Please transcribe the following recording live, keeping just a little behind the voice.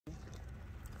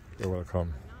You're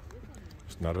welcome.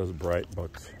 It's not as bright, but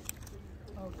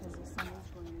Oh, because the sun is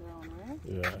going down, right?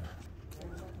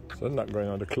 yeah. Sun not going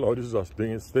on. The cloud is just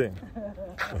doing its thing.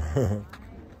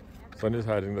 Sun is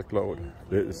hiding the cloud.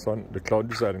 The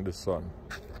cloud is hiding the sun.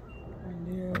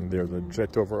 And there's a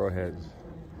jet over our heads.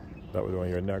 That was when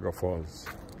you're in Niagara Falls.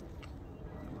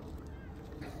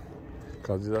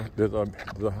 Because there's a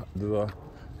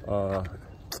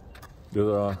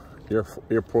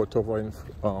airport over in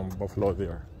Buffalo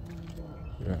there.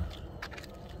 Yeah.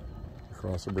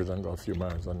 Across the bridge and go a few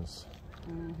miles and it's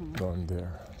down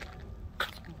there.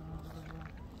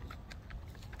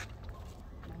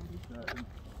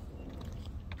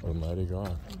 Almighty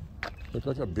God. Looks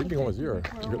like a building was here. Look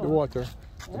at the water.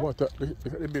 The water. Look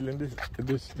at the building.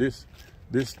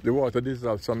 The water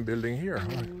dissolved some building here.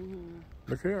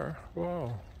 Look here.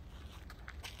 Wow.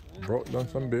 Brought down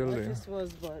some building. This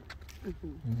was but.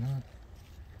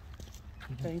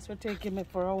 Thanks for taking me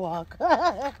for a walk.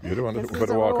 You don't want to go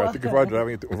for a walk. I think if I'm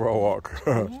driving you for a walk.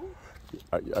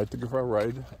 I think if I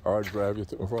ride or I drive you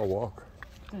for a walk.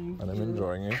 Thank And I'm you.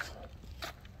 enjoying it.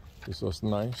 It's just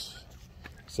nice.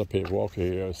 It's a paved walk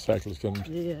here. Cyclists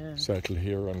can cycle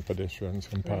here and pedestrians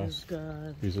can pass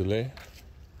easily.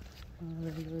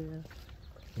 Hallelujah.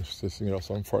 It's just,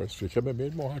 some forestry can be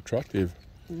made more attractive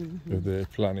if they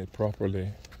plan it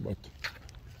properly, but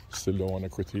still don't want to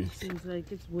critique. Seems like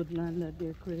it's woodland that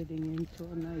they're creating into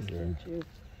a nice country.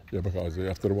 Yeah, because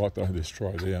after the water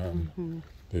destroy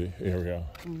the area,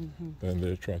 then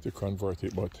they try to convert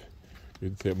it, but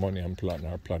it take money and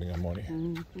planning and money.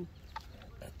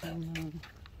 Amen.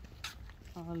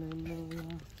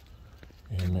 Hallelujah.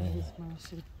 Amen. His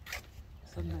mercy.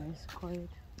 It's a nice, quiet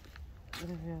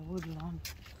area, woodland.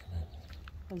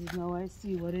 Because now I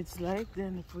see what it's like.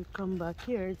 Then if we come back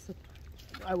here,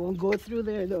 I won't go through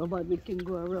there though, but we can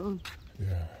go around.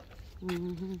 Yeah.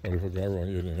 But if we go around,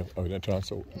 you don't have a chance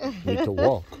to need to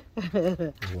walk.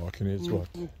 Walking is what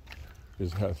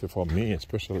is healthy for me,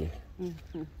 especially.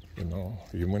 You know,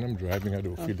 even when I'm driving, I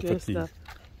do feel the fatigue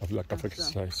of lack of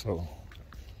exercise. So,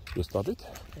 you stop it.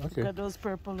 Okay. Look at those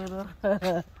purple little.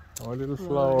 Oh, little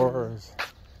flowers,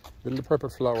 little purple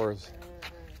flowers.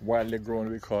 Wildly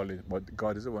grown, we call it, but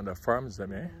God is the one that farms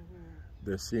them, eh?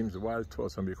 They seem wild to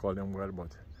us when we call them wild,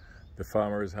 but the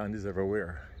farmer's hand is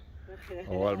everywhere.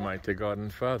 Oh, Almighty God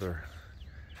and Father.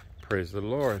 Praise the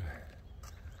Lord.